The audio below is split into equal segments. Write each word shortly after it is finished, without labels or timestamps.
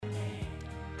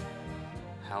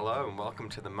Hello and welcome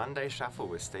to the Monday Shuffle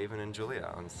with Stephen and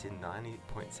Julia on SYN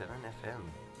 90.7 FM.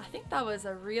 I think that was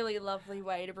a really lovely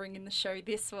way to bring in the show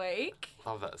this week.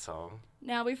 Love that song.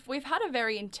 Now, we've had a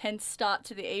very intense start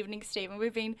to the evening, Stephen.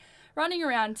 We've been running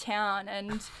around town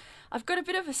and I've got a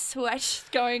bit of a sweat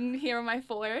going here on my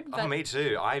forehead. Oh, me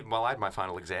too. I had my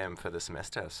final exam for the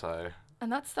semester, so...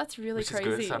 And that's really which crazy.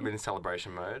 Which is good, so I'm in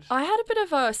celebration mode. I had a bit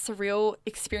of a surreal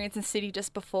experience in City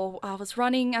just before. I was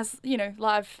running, as, you know,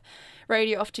 live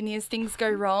radio often is, things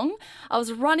go wrong. I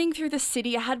was running through the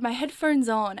city, I had my headphones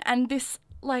on, and this,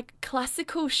 like,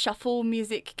 classical shuffle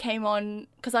music came on,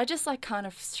 because I just, like, kind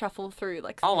of shuffle through,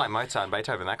 like... Oh, like Mozart and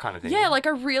Beethoven, that kind of thing? Yeah, like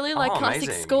a really, like, classic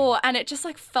amazing. score, and it just,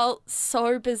 like, felt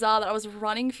so bizarre that I was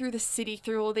running through the city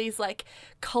through all these, like,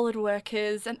 coloured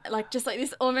workers, and, like, just, like,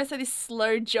 this, almost like this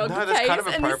slow jog pace. No, that's kind of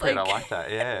and appropriate, this, like, I like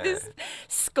that, yeah. this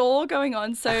score going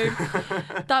on, so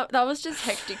that was just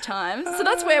hectic times. So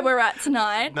that's where we're at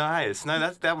tonight. Nice. No,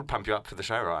 that would pump you up for the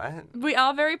show, right? We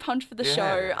are very pumped for the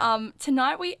show.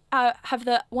 Tonight we have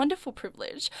the wonderful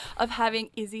privilege of having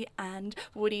Izzy and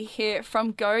Woody here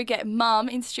from Go Get Mum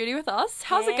in studio with us.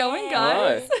 How's it going,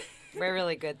 guys? Hello. We're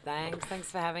really good, thanks. Thanks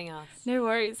for having us. No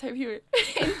worries. Hope you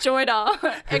enjoyed our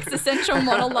existential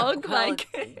monologue. Well,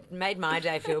 it made my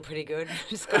day feel pretty good.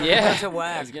 Just got to work.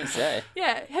 I was going to say.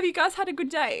 Yeah. Have you guys had a good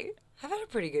day? I've had a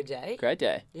pretty good day. Great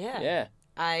day. Yeah.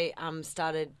 I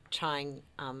started trying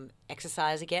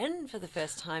exercise again for the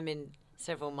first time in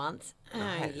several months,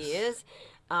 years.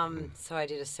 So I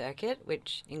did a circuit,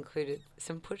 which included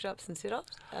some push-ups and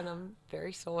sit-ups, and I'm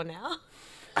very sore now.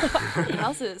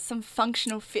 How's it? Some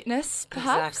functional fitness,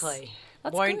 perhaps? Exactly.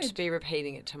 That's Won't good. be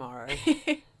repeating it tomorrow.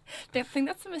 I think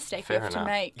that's the mistake Fair we have enough. to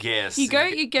make. Yes. You go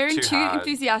in too hard.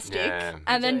 enthusiastic, Yeah.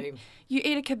 and then do. you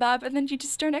eat a kebab, and then you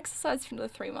just don't exercise for another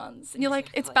 3 months. And you're like,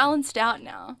 it's Exactly. balanced out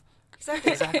now.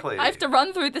 Exactly. I have to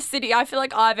run through the city. I feel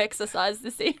like I've exercised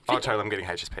this evening. Oh, totally. I'm getting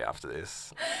HSP after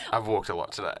this. I've walked a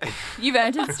lot today. You've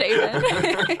earned it, Stephen.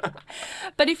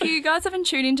 But if you guys haven't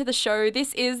tuned into the show,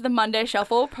 this is the Monday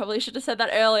Shuffle. Probably should have said that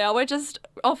earlier. We're just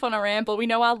off on a ramble. We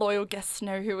know our loyal guests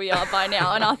know who we are by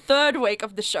now in our third week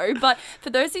of the show. But for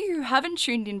those of you who haven't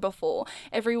tuned in before,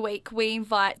 every week we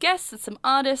invite guests and some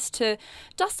artists to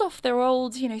dust off their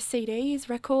old, CDs,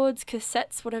 records,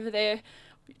 cassettes, whatever their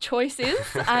choice is,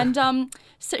 and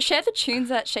so share the tunes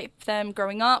that shaped them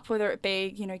growing up, whether it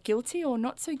be, guilty or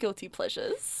not so guilty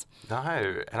pleasures. No,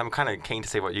 and I'm kind of keen to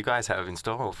see what you guys have in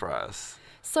store for us.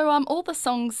 So all the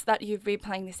songs that you've been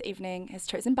playing this evening is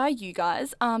chosen by you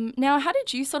guys. Now, how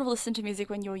did you sort of listen to music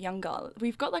when you were younger?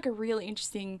 We've got like a really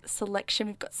interesting selection.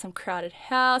 We've got some Crowded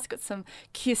House, got some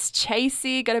Kiss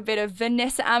Chasey, got a bit of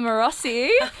Vanessa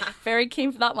Amorosi. Very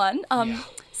keen for that one.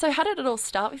 So how did it all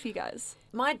start with you guys?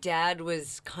 My dad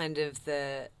was kind of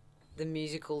the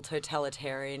musical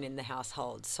totalitarian in the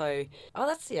household. So,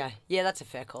 that's a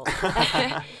fair call.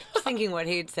 Just thinking what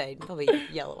he'd say, he'd probably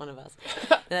yell at one of us.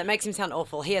 That makes him sound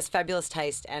awful. He has fabulous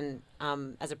taste, and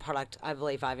as a product, I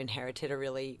believe I've inherited a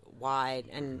really wide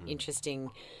and interesting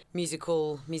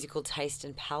musical taste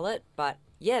and palette. But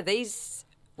yeah,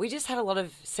 we just had a lot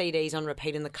of CDs on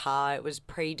repeat in the car. It was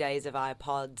pre-days of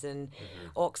iPods and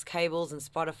aux cables and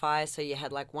Spotify, so you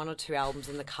had like 1 or 2 albums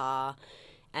in the car.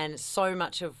 And so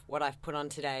much of what I've put on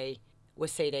today were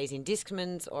CDs in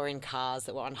Discmans or in cars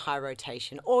that were on high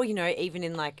rotation, or, even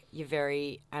in like your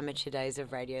very amateur days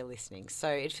of radio listening. So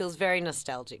it feels very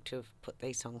nostalgic to have put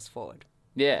these songs forward.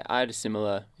 Yeah, I had a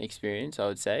similar experience, I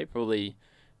would say. Probably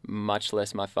much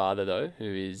less my father, though,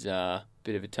 who is a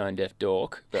bit of a tone-deaf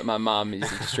dork. But my mum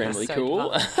is extremely So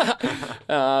cool.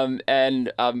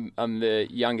 And I'm the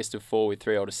youngest of 4 with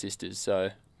 3 older sisters, so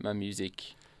my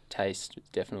music taste was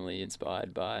definitely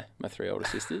inspired by my 3 older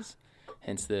sisters,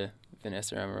 hence the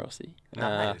Vanessa Amorosi.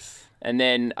 Nice. And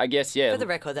then I guess, For the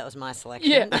record, that was my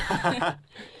selection. Yeah.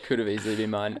 Could have easily been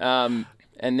mine.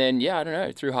 And then, I don't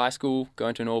know, through high school,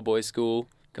 going to an all-boys school,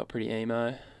 got pretty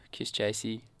emo, Kiss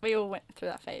Chasey. We all went through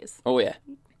that phase. Oh, yeah.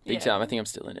 Big Yeah. time. I think I'm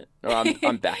still in it. Or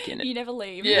I'm back in it. You never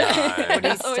leave. Yeah. But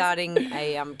he's starting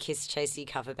a Kiss Chasey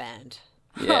cover band.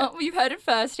 Yeah. You've heard it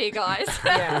first here, guys.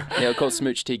 Yeah. Yeah, we'll call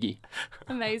Smooch Tiggy.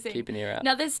 Amazing. Keep an ear out.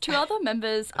 Now, there's 2 other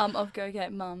members of Go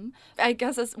Get Mum. I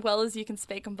guess as well as you can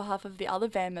speak on behalf of the other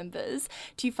band members,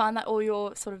 do you find that all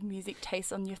your sort of music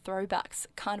tastes on your throwbacks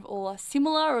kind of all are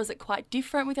similar, or is it quite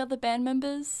different with other band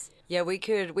members? Yeah, we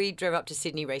drove up to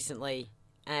Sydney recently,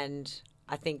 and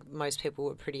I think most people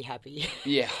were pretty happy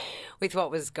Yeah. with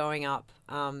what was going up.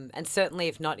 And certainly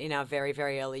if not in our very,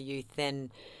 very early youth,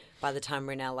 then by the time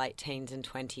we're in our late teens and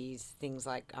 20s, things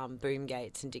like Boom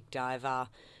Gates and Dick Diver.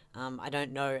 I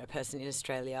don't know a person in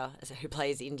Australia who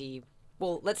plays indie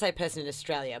well, let's say a person in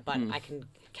Australia, but I can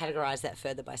categorise that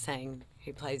further by saying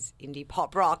who plays indie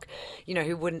pop rock, you know,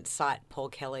 who wouldn't cite Paul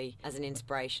Kelly as an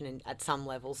inspiration at some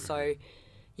level. So,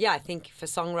 yeah, I think for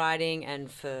songwriting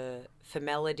and for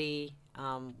melody,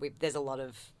 there's a lot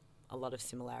of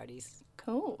similarities.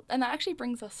 Cool. And that actually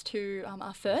brings us to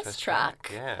our first track.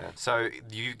 Yeah. So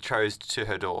you chose To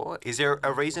Her Door. Is there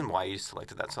a reason why you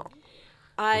selected that song?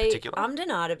 I ummed and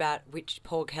ahed about which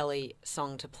Paul Kelly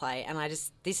song to play, and I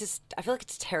feel like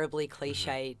it's terribly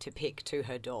cliche to pick To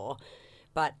Her Door,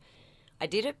 but I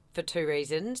did it for two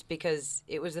reasons. Because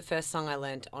it was the first song I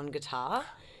learnt on guitar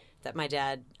that my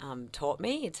dad taught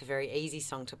me. It's a very easy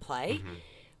song to play,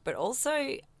 but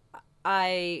also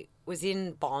I was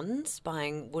in Bonds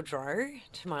buying Woodrow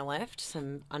to my left,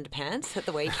 some underpants at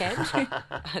the weekend.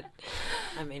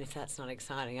 I mean, if that's not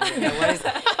exciting, I don't know what is.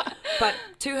 But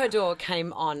To Her Door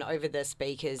came on over the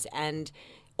speakers, and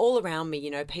all around me,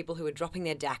 you know, people who were dropping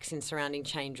their dacks in surrounding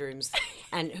change rooms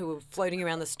and who were floating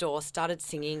around the store started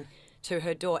singing To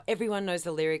Her Door. Everyone knows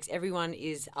the lyrics. Everyone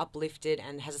is uplifted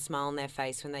and has a smile on their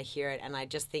face when they hear it. And I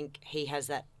just think he has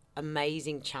that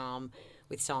amazing charm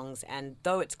with songs. And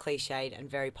though it's cliched and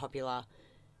very popular,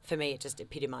 for me it just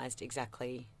epitomised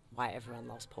exactly why everyone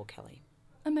loves Paul Kelly.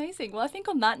 Amazing. Well, I think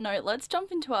on that note, let's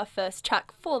jump into our first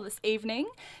track for this evening.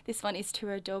 This one is To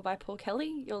Her Door by Paul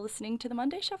Kelly. You're listening to The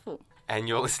Monday Shuffle. And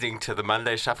you're listening to The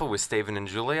Monday Shuffle with Stephen and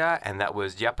Julia, and that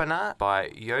was Yapana by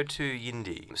Yotu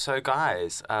Yindi. So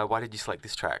guys, why did you select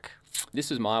this track?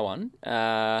 This was my one.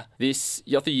 This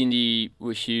Yotu Yindi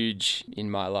were huge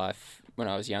in my life when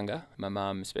I was younger. My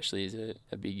mum especially is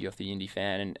a big Yotu Yindi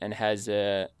fan and has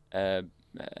an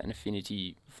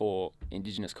affinity for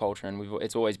Indigenous culture, and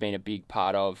it's always been a big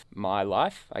part of my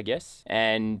life, I guess.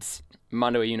 And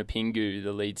Mandaway Yunupingu,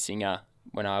 the lead singer,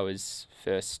 when I was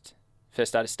first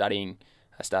started studying,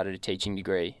 I started a teaching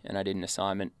degree, and I did an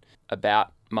assignment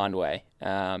about Mandaway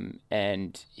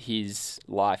and his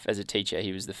life as a teacher.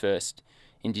 He was the first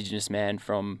Indigenous man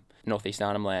from Northeast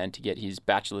Arnhem Land to get his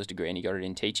bachelor's degree, and he got it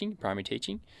in teaching, primary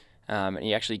teaching, and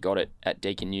he actually got it at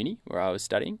Deakin Uni, where I was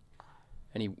studying.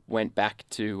 And he went back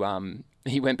to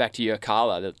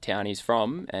Yirrkala, the town he's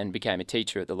from, and became a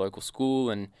teacher at the local school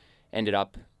and ended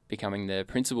up becoming the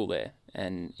principal there.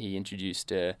 And he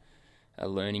introduced a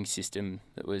learning system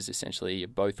that was essentially a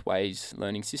both ways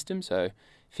learning system. So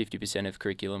 50% of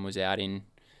curriculum was out in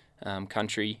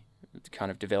country,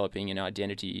 kind of developing an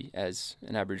identity as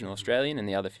an Aboriginal Australian, and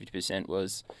the other 50%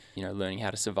 was, you know, learning how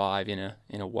to survive in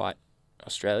a white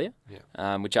Australia,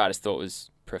 which I just thought was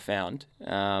profound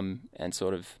and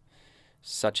sort of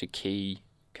such a key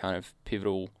kind of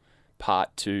pivotal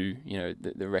part to, you know,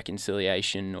 the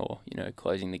reconciliation or, you know,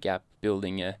 closing the gap,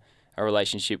 building a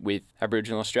relationship with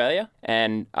Aboriginal Australia.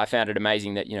 And I found it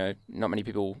amazing that, you know, not many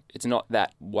people, it's not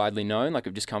that widely known. Like,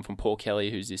 I've just come from Paul Kelly,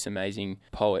 who's this amazing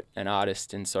poet and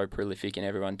artist and so prolific, and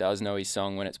everyone does know his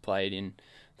song when it's played in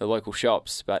the local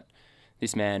shops. But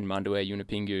this man, Mandaway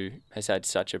Yunupingu, has had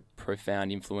such a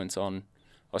profound influence on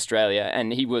Australia,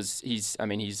 and he's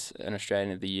an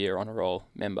Australian of the Year Honour Roll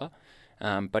member,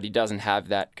 but he doesn't have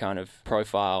that kind of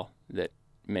profile that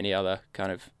many other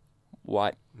kind of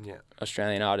white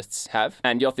Australian artists have.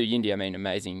 And Yotu Yindi, I mean,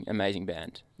 amazing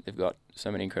band. They've got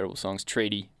so many incredible songs.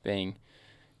 Treaty being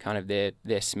kind of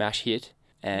their smash hit,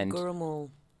 and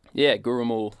Gurrumul. Yeah,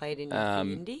 Gurrumul Played in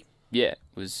Yotu Yindi. Yeah,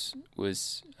 was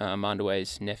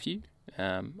Mandaway's nephew.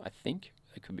 I think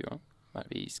I could be wrong. Might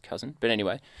be his cousin, but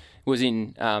anyway, was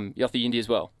in Yotu Yindi as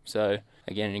well. So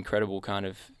again, an incredible kind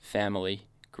of family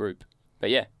group. But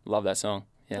yeah, love that song.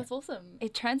 Yeah. That's awesome.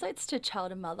 It translates to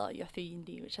child and mother, Yotu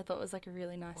Yindi, which I thought was like a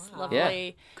really nice,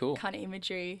 lovely cool kind of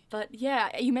imagery. But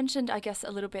yeah, you mentioned, I guess,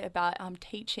 a little bit about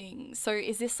teaching. So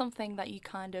is this something that you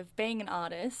kind of, being an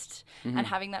artist and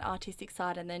having that artistic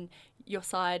side, and then your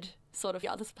side, sort of the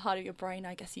other part of your brain,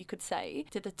 I guess you could say,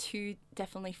 did the two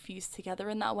definitely fuse together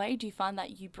in that way? Do you find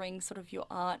that you bring sort of your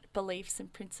art beliefs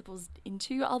and principles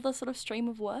into your other sort of stream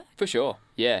of work? For sure,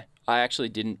 yeah. I actually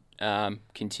didn't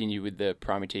continue with the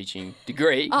primary teaching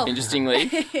degree,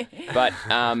 interestingly, but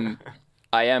I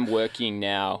am working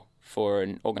now for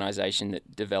an organisation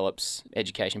that develops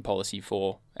education policy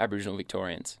for Aboriginal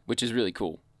Victorians, which is really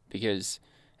cool because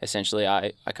essentially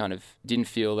I kind of didn't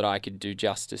feel that I could do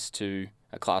justice to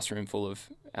a classroom full of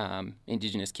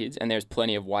Indigenous kids, and there's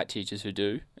plenty of white teachers who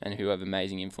do and who have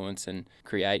amazing influence and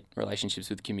create relationships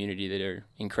with the community that are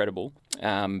incredible.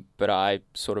 But I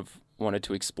sort of wanted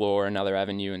to explore another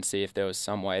avenue and see if there was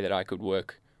some way that I could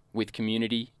work with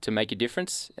community to make a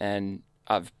difference, and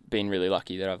I've been really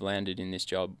lucky that I've landed in this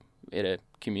job at a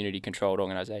community-controlled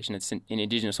organisation. It's an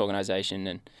Indigenous organisation,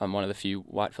 and I'm one of the few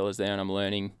white fellas there, and I'm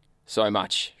learning so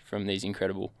much from these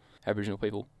incredible Aboriginal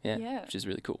people. Yeah, Yeah. which is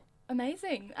really cool.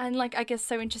 Amazing. And like, I guess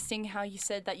so interesting how you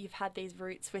said that you've had these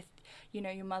roots with, you know,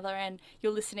 your mother, and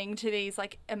you're listening to these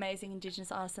like amazing Indigenous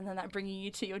artists, and then that bringing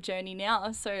you to your journey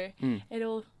now. So it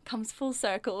all comes full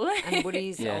circle. And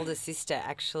Woody's Yeah. older sister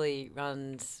actually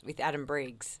runs with Adam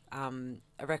Briggs, a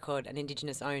record, an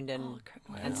Indigenous owned and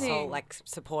Amazing. like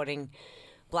supporting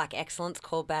Black excellence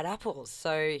called Bad Apples.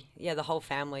 So yeah, the whole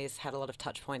family has had a lot of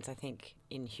touch points, I think,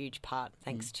 in huge part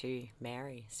thanks to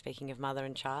Mary. Speaking of mother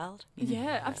and child.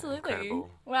 Yeah, absolutely. incredible.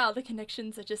 Wow, the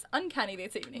connections are just uncanny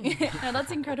this evening. Now,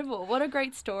 that's incredible. What a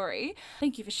great story.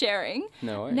 Thank you for sharing.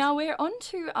 No worries. Now we're on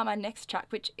to our next track,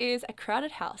 which is a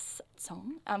Crowded House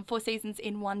song, 4 Seasons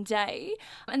in One Day.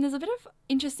 And there's a bit of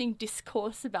interesting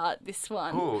discourse about this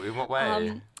one. Ooh, in what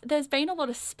way? There's been a lot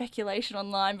of speculation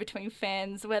online between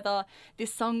fans whether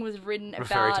this song was written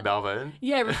Referring about... to Melbourne.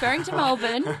 Yeah, referring to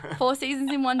Melbourne. 4 Seasons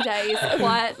in One Day is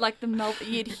quite like the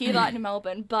you'd hear that in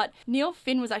Melbourne. But Neil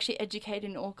Finn was actually educated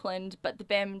in Auckland, but the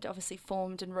band obviously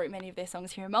formed and wrote many of their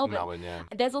songs here in Melbourne. Melbourne, yeah.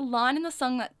 There's a line in the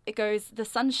song that it goes, "The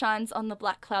sun shines on the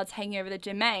black clouds hanging over the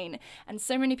domain." And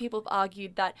so many people have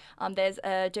argued that there's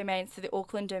a domain, so the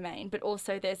Auckland domain, but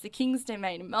also there's the King's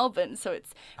domain in Melbourne. So it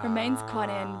remains quite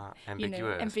an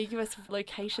ambiguous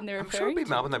location they're I'm referring sure it'd be to.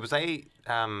 Melbourne though, because they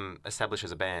established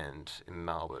as a band in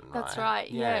Melbourne, right? That's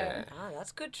right, yeah. Ah,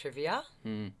 that's good trivia.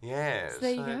 Yeah, So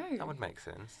there you go. that would make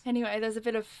sense. Anyway, there's a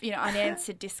bit of,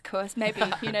 unanswered discourse. Maybe,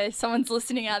 someone's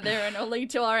listening out there and it'll lead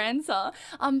to our answer.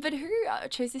 But who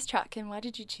chose this track, and why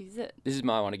did you choose it? This is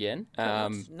my one again. No,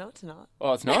 it's not.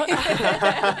 Oh, it's not?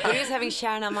 He was having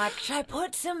Sharon. I'm like, should I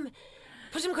put some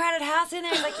Crowded House in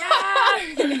there? He's like, yeah.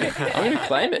 I'm going to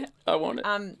claim it. I want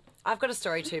it. I've got a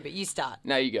story too, but you start.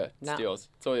 No, you go. No. It's yours.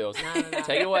 It's all yours. No.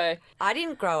 Take it away. I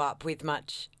didn't grow up with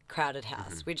much Crowded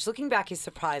House, which looking back is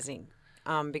surprising.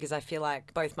 Because I feel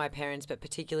like both my parents, but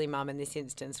particularly Mum in this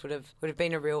instance, would have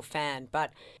been a real fan.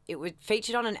 But it was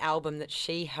featured on an album that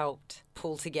she helped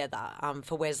pull together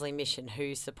for Wesley Mission,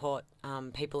 who support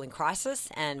people in crisis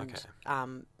and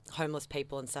homeless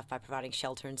people and stuff by providing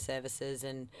shelter and services.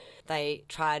 And they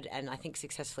tried, and I think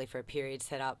successfully for a period,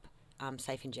 set up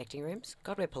safe injecting rooms.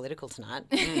 God, we're political tonight.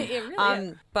 It really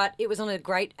is. But it was on a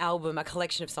great album, a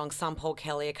collection of songs, some Paul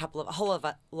Kelly,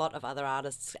 a lot of other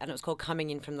artists, and it was called Coming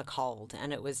In From the Cold,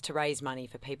 and it was to raise money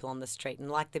for people on the street.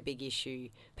 And like The Big Issue,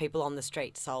 people on the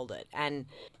street sold it. And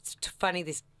it's funny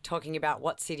this talking about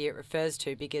what city it refers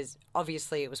to, because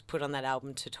obviously it was put on that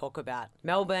album to talk about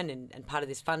Melbourne and part of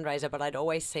this fundraiser, but I'd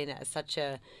always seen it as such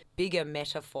a bigger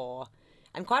metaphor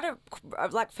and quite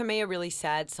for me, a really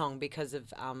sad song because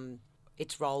of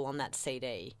its role on that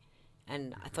CD.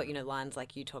 And I thought, lines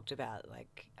like you talked about,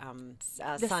 like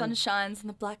The sun shines and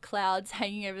the black clouds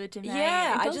hanging over the domain.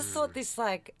 Yeah, It I does- just thought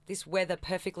this weather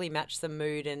perfectly matched the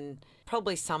mood, and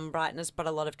probably some brightness, but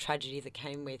a lot of tragedy that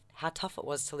came with how tough it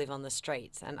was to live on the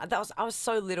streets. And I was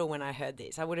so little when I heard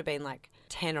this. I would have been like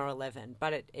 10 or 11,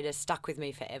 but it has stuck with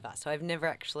me forever. So I've never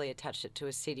actually attached it to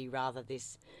a city, rather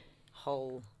this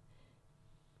whole,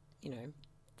 the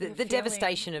feeling.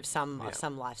 devastation of some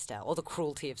lifestyle, or the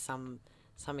cruelty of some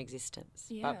existence.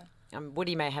 Yeah. But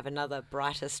Woody may have another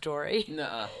brighter story.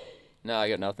 No, I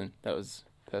got nothing. That was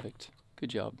perfect. Good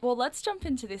job. Well, let's jump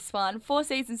into this one. 4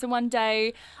 Seasons in One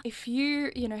Day. If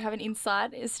you, have an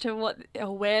insight as to what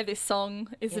or where this song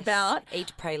is about,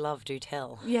 Eat, pray, love, do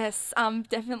tell. yes,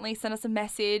 definitely send us a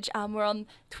message. We're on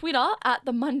Twitter at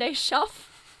the Monday Shuff.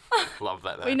 Love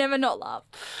that though. We never not laugh.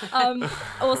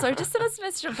 Also, just send us a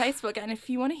message on Facebook, and if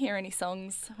you want to hear any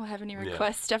songs or have any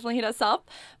requests, definitely hit us up.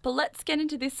 But let's get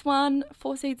into this one.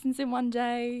 4 Seasons in One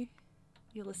Day.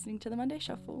 You're listening to the Monday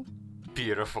Shuffle.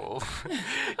 Beautiful.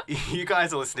 You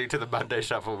guys are listening to the Monday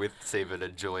Shuffle with Stephen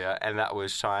and Julia, and that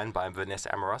was Shine by Vanessa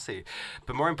Amorossi.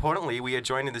 But more importantly, we are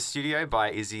joined in the studio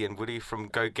by Izzy and Woody from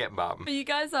Go Get Mum. But you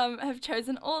guys have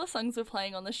chosen all the songs we're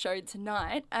playing on the show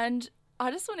tonight, and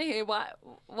I just want to hear why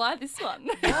this one.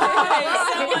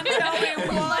 Someone tell me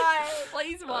why.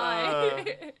 Please, why?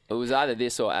 It was either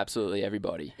this or Absolutely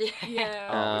Everybody. Oh, yeah.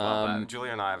 we love that.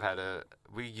 Julia and I have had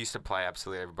we used to play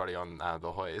Absolutely Everybody on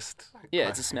the Hoist. Yeah,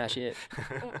 it's a smash hit.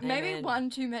 Maybe Amen. one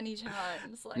too many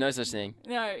times. Like, No such thing.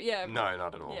 No, yeah. No,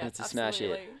 not at all. Yeah, It's a smash hit.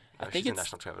 absolutely. I No, think she's a it's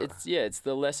national treasure. it's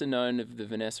the lesser known of the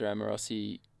Vanessa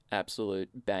Amorossi absolute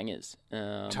bangers.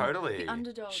 Totally.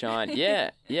 Underdog. Shine,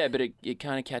 yeah, but it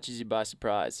kind of catches you by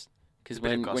surprise because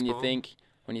Bit of when you gospel.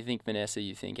 think Vanessa,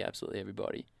 you think Absolutely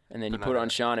Everybody, and then you But put no, on no.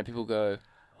 Shine, and people go,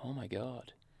 "Oh my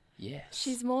God, Yes.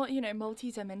 She's more,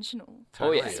 multi-dimensional.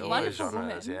 Oh, yeah. Totally, She's a all wonderful those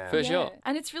genres, woman. yeah. For sure.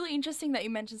 And it's really interesting that you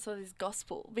mentioned sort of this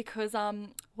gospel because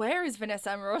where is Vanessa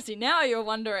Amorosi now, you're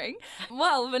wondering?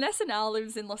 Well, Vanessa now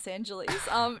lives in Los Angeles.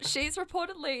 She's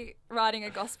reportedly writing a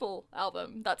gospel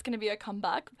album. That's going to be a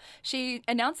comeback. She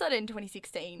announced that in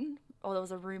 2016, or there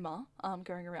was a rumour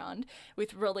going around,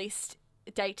 with released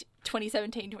date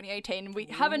 2017, 2018. We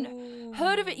haven't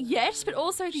heard of it yet, but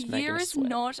also the Just making year us is sweat.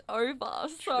 not over.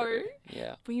 So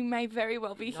Yeah. we may very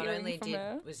well be Not hearing only from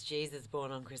her. was Jesus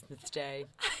born on Christmas Day,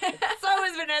 so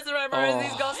was Vanessa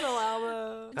Amorosi's gospel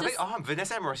album. I think,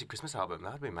 Vanessa Amorosi Christmas album.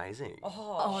 That would be amazing.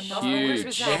 Oh, no. Huge.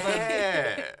 Christmas album.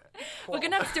 Yeah. We're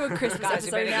going to have to do a Christmas Guys,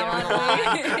 you episode better now, get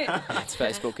on aren't we? It's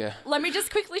Facebooker. Let me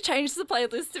just quickly change the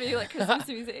playlist to be like Christmas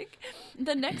music.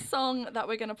 The next song that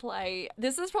we're going to play,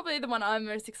 this is probably the one I'm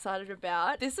most excited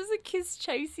about. This is a Kiss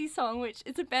Chasey song, which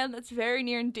is a band that's very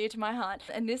near and dear to my heart.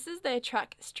 And this is their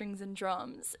track, Strings and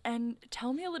Drums. And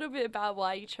tell me a little bit about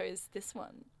why you chose this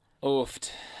one.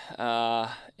 Oofed.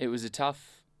 It was a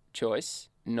tough choice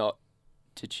not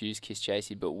to choose Kiss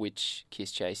Chasey, but which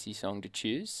Kiss Chasey song to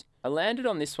choose. I landed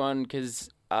on this one because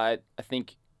I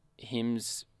think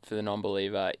Hymns for the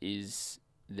Non-Believer is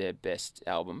their best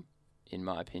album, in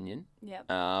my opinion. Yep.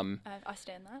 Um, I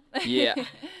stand that. yeah,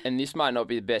 and this might not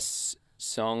be the best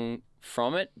song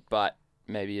from it, but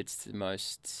maybe it's the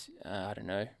most,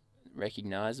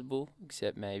 recognisable,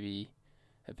 except maybe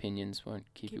Opinions Won't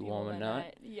Keep You Warm at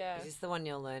Night. Yeah. Is this the one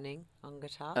you're learning on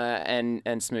guitar? And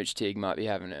Smooch Tig might be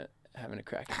having a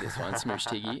crack at this one, Smooch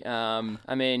Tiggy.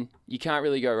 I mean, you can't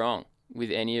really go wrong with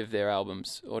any of their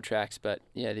albums or tracks, but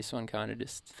yeah, this one kind of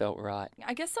just felt right.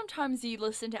 I guess sometimes you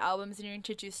listen to albums and you're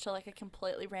introduced to like a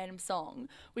completely random song,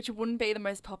 which wouldn't be the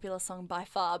most popular song by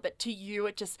far, but to you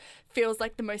it just feels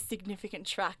like the most significant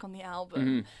track on the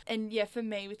album. And yeah, for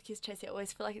me with Kiss Chasey, I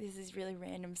always feel like there's these really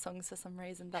random songs for some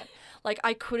reason that like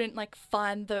I couldn't like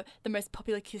find the most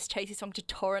popular Kiss Chasey song to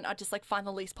torrent. I'd just like find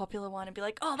the least popular one and be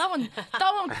like, oh, that one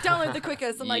download the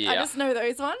quickest. And like I Yeah. just know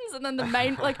those ones. And then the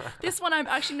main, like this one I'm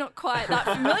actually not quite that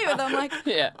familiar with. I'm like,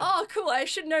 Yeah. oh, cool, I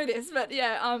should know this. But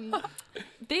yeah,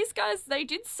 these guys, they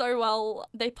did so well.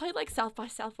 They played like South by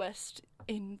Southwest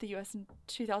in the US in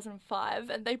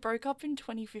 2005 and they broke up in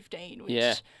 2015, which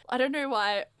Yeah. I don't know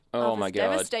why. I Oh was my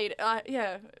God. devastated.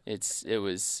 Yeah. It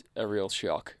was a real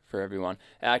shock for everyone.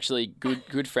 Actually,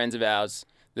 good friends of ours,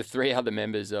 the three other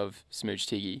members of Smooch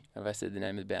Tiggy, have I said the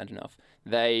name of the band enough?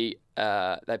 They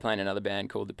play in another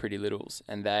band called the Pretty Littles,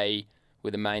 and they were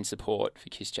the main support for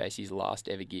Kiss Chasey's last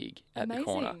ever gig at Amazing. the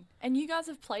Corner. And you guys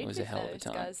have played It was with a hell of a those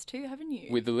time. guys too, haven't you?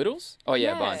 With the Littles? Oh yeah,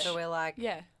 Yeah. a bunch. So we're like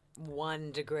yeah.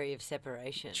 1 degree of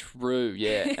separation. True,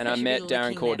 yeah. And I Should be met Darren licking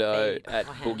their Cordeau feet at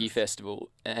or Boogie hands. Festival,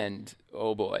 and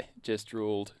oh boy, just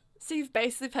ruled. So you've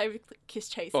basically played with Kiss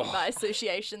Chasey Oh. by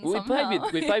association We somehow.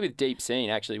 played with Deep Scene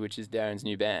actually, which is Darren's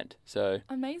new band. So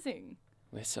Amazing.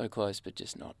 we're so close, but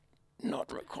just not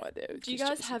quite there. With Do you Kiss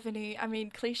guys Chasey. have any, I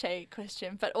mean, cliche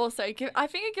question, but also I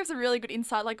think it gives a really good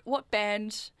insight. Like what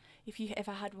band, if you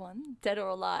ever had one, dead or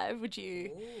alive, would you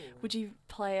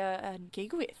play a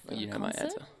gig with? or You a know my concert?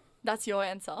 answer. That's your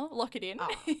answer. Lock it in. Oh,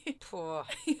 poor.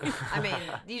 I mean,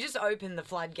 you just open the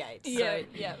floodgates. yeah, So.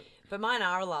 yeah. But mine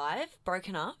are alive,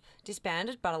 broken up,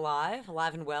 disbanded, but alive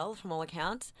and well from all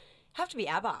accounts. Have to be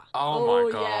ABBA. Oh, Oh,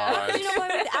 my yeah. god. You know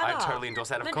what, with I ABBA? totally endorse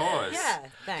that, of course. Yeah,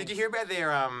 thanks. Did you hear about their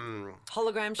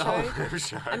Hologram show? hologram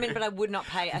show? I mean, but I would not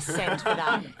pay a cent for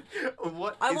that.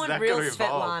 What I is want that real gonna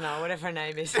involve? Svetlana, whatever her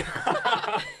name is.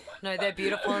 No, they're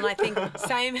beautiful, and I think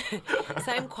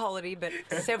same quality, but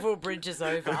several bridges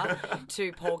over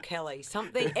to Paul Kelly.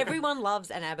 Something everyone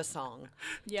loves an ABBA song.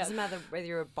 Yeah. Doesn't matter whether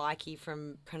you're a bikie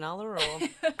from Cronulla or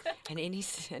an inner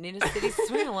city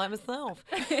swinger like myself.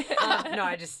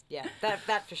 No,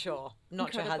 that for sure.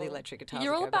 Not sure how the Incredible. electric guitars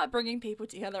You're all go, but about bringing people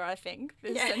together, I think.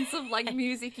 This Yeah. sense of like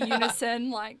music unison,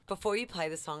 like before you play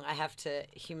the song, I have to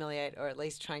humiliate or at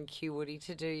least try and cue Woody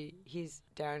to do his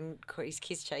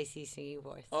Kiss Chasey singing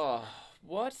voice. Oh,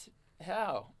 what?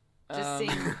 How? Just sing.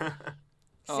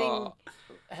 Oh,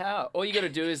 how? All you got to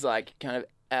do is like kind of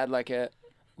add like a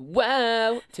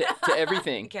wow to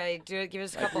everything. Okay, do it. Give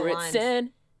us a Like couple lines. Ritz and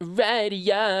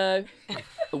radio.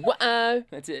 Wow.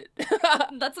 That's it.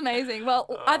 that's amazing. Well,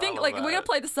 I think love like we're gonna that.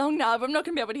 play the song now, but I'm not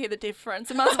gonna be able to hear the difference.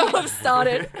 I might as well have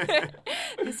started.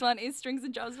 This one is Strings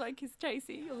and Drums by Kiss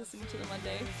Chasey. You're listening to the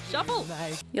Monday Shuffle.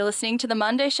 You're listening to the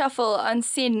Monday Shuffle on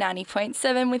Sin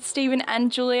 90.7 with Stephen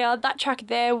and Julia. That track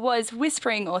there was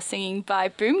Whispering or Singing by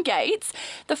Boom Gates.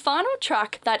 The final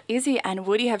track that Izzy and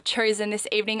Woody have chosen this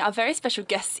evening are very special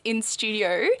guests in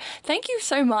studio. Thank you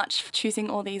so much for choosing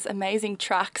all these amazing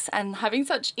tracks and having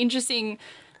such interesting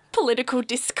political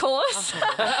discourse.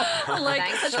 Like,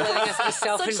 Thanks for letting us be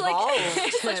self-involved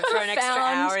such for an extra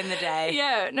profound- hour in the day.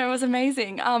 Yeah, no, it was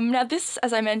amazing. Now this,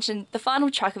 as I mentioned, the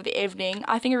final track of the evening,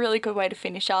 I think a really good way to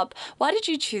finish up. Why did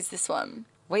you choose this one?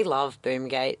 We love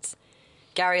Boomgates.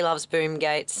 Gary loves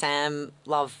Boomgates. Sam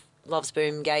loves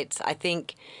Boomgates. I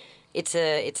think it's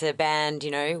a band,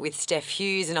 you know, with Steph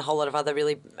Hughes and a whole lot of other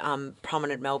really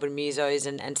prominent Melbourne musos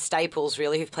and staples,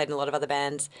 really, who've played in a lot of other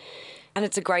bands. And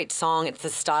it's a great song. It's the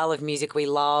style of music we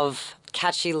love.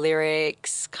 Catchy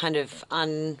lyrics, kind of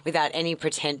without any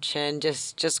pretension,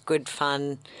 just good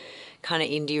fun, kind of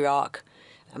indie rock.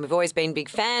 And we've always been big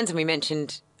fans, and we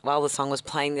mentioned while the song was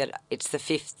playing that it's the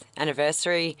 5th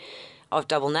anniversary of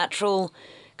Double Natural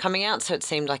coming out, so it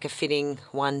seemed like a fitting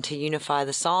one to unify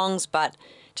the songs, but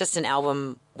just an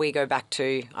album I go back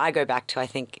to, I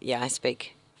think, I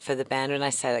speak for the band when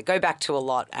I say that, go back to a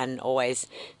lot and always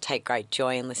take great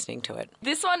joy in listening to it.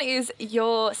 This one is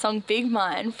your song Big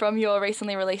Mine from your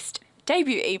recently released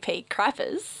debut EP,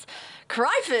 Cripers.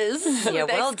 Cripers! Yeah,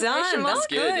 with well exclamation done. mark. That's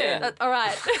good, yeah. All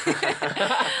right.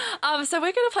 So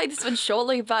we're going to play this one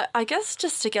shortly, but I guess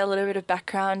just to get a little bit of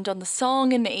background on the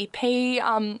song and the EP,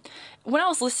 when I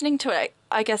was listening to it,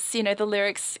 I guess, you know, the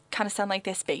lyrics kind of sound like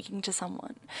they're speaking to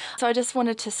someone. So I just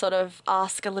wanted to sort of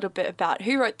ask a little bit about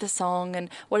who wrote the song and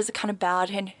what is it kind of about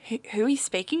and who he's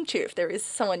speaking to, if there is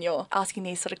someone you're asking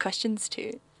these sort of questions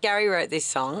to. Gary wrote this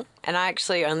song, and I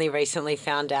actually only recently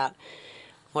found out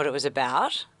what it was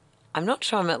about. I'm not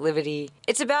sure I'm at liberty.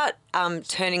 It's about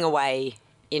turning away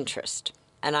interest.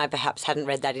 And I perhaps hadn't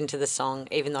read that into the song,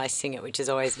 even though I sing it, which is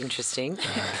always interesting.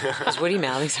 Was Woody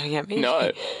mouthing something at me?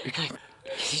 No.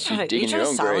 You're digging your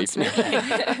own silence grave.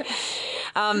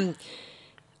 me.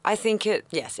 I think it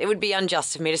would be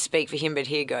unjust of me to speak for him, but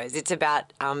here goes. It's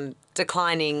about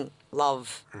declining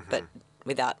love, but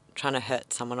without trying to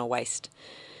hurt someone or waste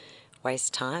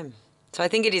time. So I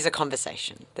think it is a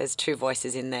conversation. There's two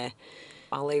voices in there.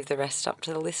 I'll leave the rest up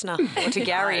to the listener or to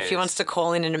Gary if he wants to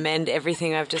call in and amend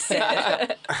everything I've just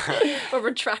said. Or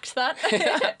retract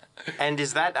that. And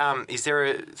is there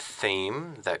a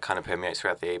theme that kind of permeates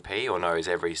throughout the EP, or no, is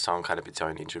every song kind of its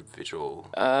own individual?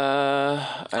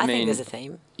 I think there's a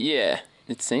theme. Yeah.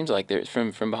 It seems like there's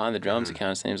from behind the drums. It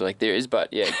kind of seems like there is,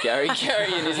 but yeah, Gary and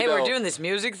Isabel. Hey, we're doing this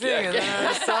music thing, and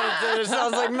it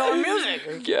sounds like no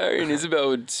music. Gary and Isabel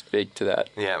would speak to that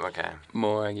Yeah, okay.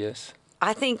 more, I guess.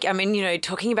 I think,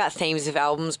 talking about themes of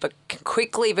albums but can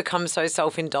quickly become so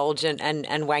self-indulgent and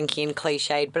wanky and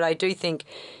cliched. But I do think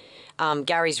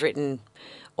Gary's written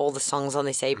all the songs on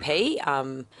this EP,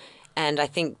 and I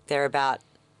think they're about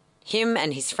him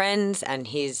and his friends and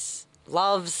his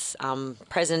loves,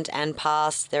 present and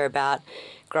past. They're about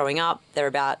growing up. They're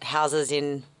about houses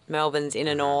in Melbourne's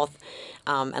inner north,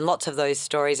 and lots of those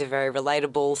stories are very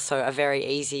relatable, so are very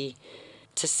easy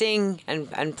to sing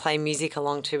and play music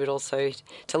along to, but also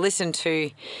to listen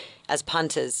to as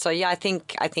punters. So yeah, I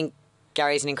think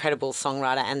Gary's an incredible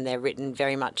songwriter, and they're written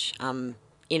very much in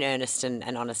earnest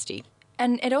and honesty.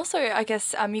 And it also, I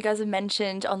guess, you guys have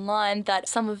mentioned online that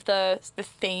some of the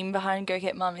theme behind Go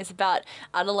Get Mum is about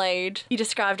Adelaide. You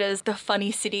described it as the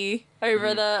funny city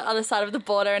over the other side of the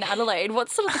border in Adelaide.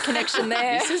 What's sort of the connection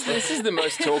there? This is the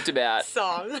most talked about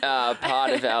Song.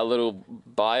 part of our little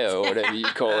bio, or whatever you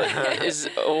call it. Is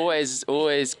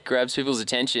always grabs people's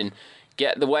attention.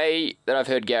 The way that I've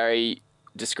heard Gary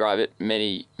describe it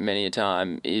many a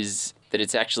time is that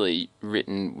it's actually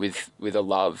written with a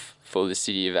love for the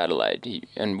city of Adelaide.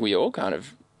 And we all kind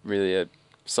of really a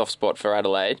soft spot for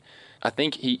Adelaide. I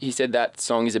think he said that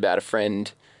song is about a friend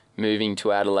moving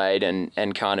to Adelaide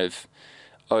and kind of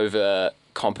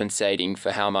overcompensating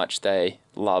for how much they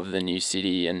love the new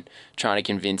city and trying to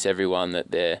convince everyone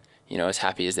that they're, as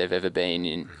happy as they've ever been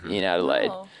in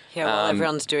Adelaide. Oh. Yeah, while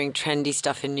everyone's doing trendy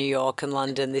stuff in New York and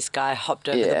London, this guy hopped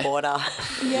over the border.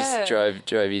 Yeah. Just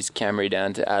drove his Camry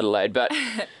down to Adelaide. But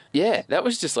yeah, that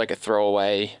was just like a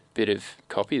throwaway bit of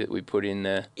copy that we put in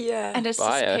there. Yeah. And it's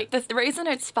bio. just the reason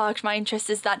it sparked my interest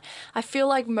is that I feel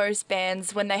like most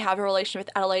bands, when they have a relation with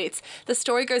Adelaide, the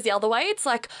story goes the other way. It's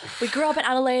like, we grew up in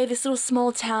Adelaide, this little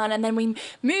small town, and then we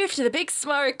moved to the big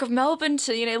smoke of Melbourne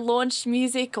to, launch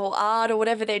music or art or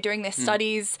whatever they're doing, their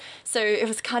studies. So it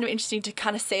was kind of interesting to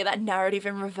kind of see that narrative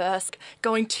in reverse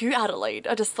going to Adelaide.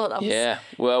 I just thought that was... Yeah,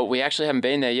 well, we actually haven't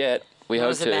been there yet. We hope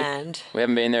as a to. band. We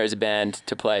haven't been there as a band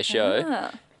to play a show.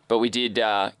 Ah. But we did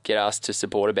get asked to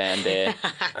support a band there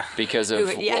because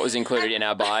of what was included in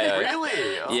our bio. Really?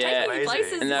 Oh, Yeah. that's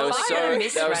Places amazing. And they were Fire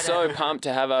so misread pumped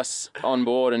to have us on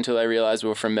board until they realised we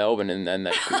were from Melbourne, and then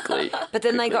they quickly. But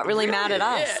then they got really mad at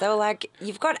us. They were like,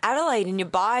 "You've got Adelaide in your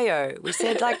bio." We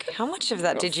said, "Like, how much of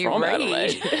that did you from read?"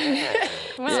 Adelaide.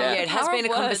 Wow. Yeah. Yeah, it has Power been a of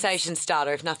words. conversation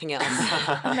starter, if nothing else.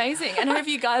 Amazing. And have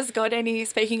you guys got any,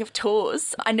 speaking of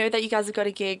tours, I know that you guys have got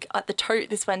a gig at the Tote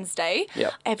this Wednesday.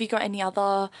 Yep. Have you got any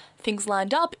other things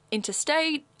lined up,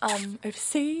 interstate,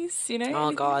 overseas, you know? Oh,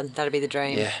 anything? God, that'd be the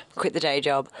dream. Yeah. Quit the day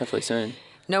job. Hopefully soon.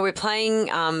 No, we're playing,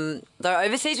 though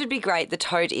overseas would be great. The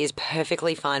Tote is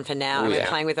perfectly fine for now. Oh, We're yeah.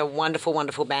 playing with a wonderful,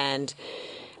 wonderful band,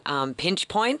 Pinch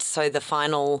Point. So the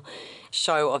final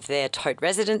show of their Tote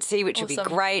residency, which would be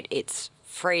Awesome. great. It's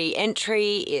free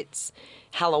entry. It's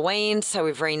Halloween, so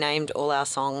we've renamed all our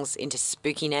songs into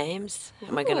spooky names.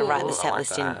 And we're going to write the Ooh, set I like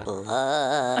list in that.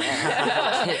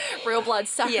 blood. Real blood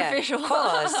Yeah, sacrificial. of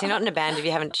course. You're not in a band if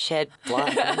you haven't shed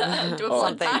blood. Do a blood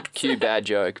something. pact. Cue bad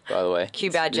joke, by the way.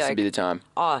 Cue bad This joke. would be the time.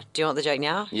 Oh, do you want the joke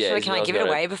now? Yeah, Can I Isabel's give it got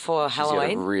away before She's got a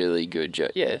Halloween? really good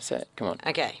joke. Yeah, say it. Come on.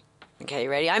 Okay. Okay, you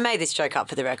ready? I made this joke up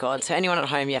for the record, so anyone at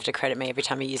home, you have to credit me every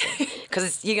time you use it,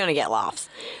 because you're going to get laughs.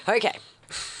 Okay.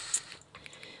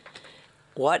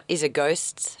 What is a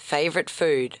ghost's favourite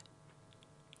food?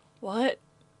 What?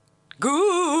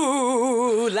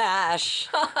 Goulash.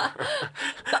 Wait,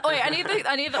 I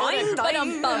need the audio.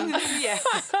 Ba-dum-bum. Yes.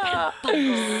 Do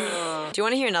you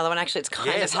want to hear another one? Actually, it's kind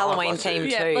Yes, of I'd Halloween love to.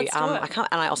 themed Yeah, too. let's do it. I can't,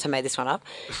 and I also made this one up.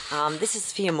 This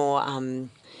is for your more person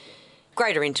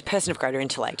of greater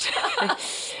intellect.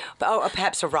 Or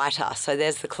perhaps a writer. So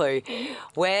there's the clue.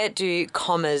 Where do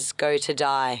commas go to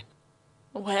die?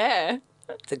 Where?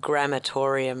 The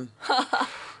grammatorium.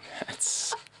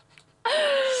 That's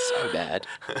so bad.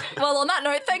 Well, on that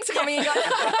note, thanks for coming in, guys.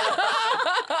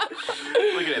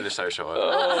 We're gonna end the show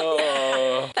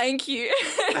short. Thank you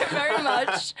very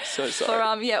much So for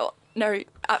sorry. no,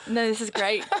 this is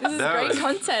great. This is That great was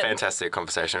content. Fantastic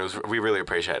conversation. We really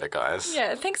appreciate it, guys.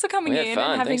 Yeah, thanks for coming We had in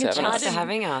fun. and having Thanks a for having chat us. Thanks for and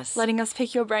having us. letting us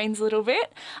pick your brains a little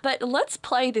bit. But let's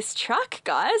play this track,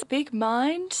 guys. Big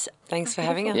Mind. Thanks for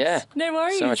having us. Yeah. No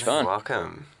worries. So much fun.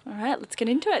 Welcome. All right, let's get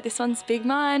into it. This one's Big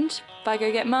Mind by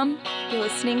Go Get Mum. You're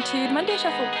listening to the Monday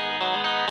Shuffle.